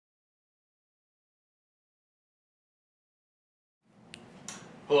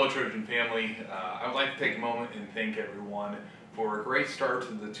Hello Trojan family. I would like to take a moment and thank everyone for a great start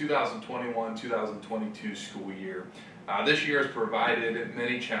to the 2021-2022 school year. This year has provided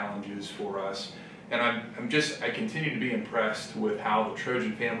many challenges for us, and I continue to be impressed with how the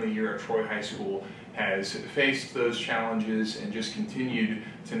Trojan family here at Troy High School has faced those challenges and just continued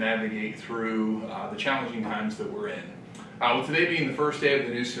to navigate through the challenging times that we're in. With today being the first day of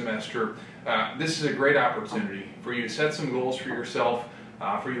the new semester, this is a great opportunity for you to set some goals for yourself,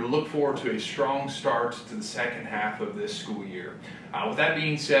 for you to look forward to a strong start to the second half of this school year. With that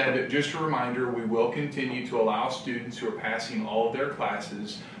being said, just a reminder, we will continue to allow students who are passing all of their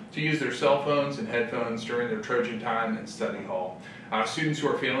classes to use their cell phones and headphones during their Trojan time and study hall. Students who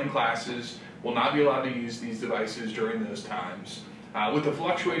are failing classes will not be allowed to use these devices during those times. With the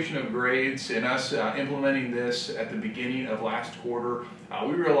fluctuation of grades and us implementing this at the beginning of last quarter,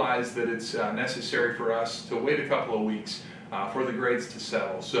 we realized that it's necessary for us to wait a couple of weeks for the grades to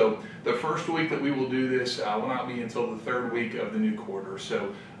settle. So the first week that we will do this will not be until the third week of the new quarter.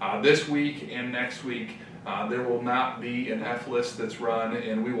 So this week and next week there will not be an F list that's run,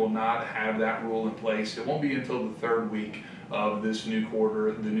 and we will not have that rule in place. It won't be until the third week of this new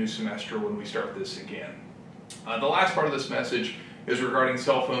quarter, the new semester, when we start this again. The last part of this message is regarding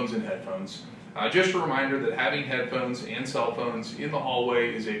cell phones and headphones. Just a reminder that having headphones and cell phones in the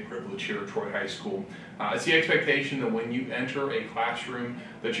hallway is a privilege here at Troy High School. It's the expectation that when you enter a classroom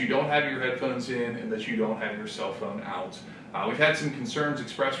that you don't have your headphones in and that you don't have your cell phone out. We've had some concerns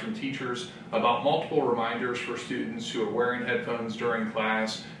expressed from teachers about multiple reminders for students who are wearing headphones during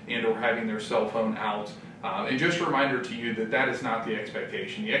class and or having their cell phone out. And just a reminder to you that that is not the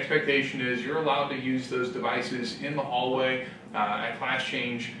expectation. The expectation is you're allowed to use those devices in the hallway at class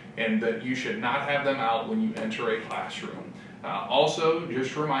change, and that you should not have them out when you enter a classroom. Also,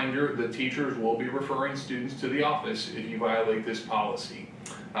 just a reminder that teachers will be referring students to the office if you violate this policy.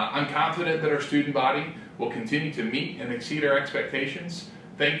 I'm confident that our student body will continue to meet and exceed our expectations.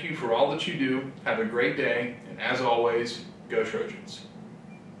 Thank you for all that you do. Have a great day, and as always, go Trojans.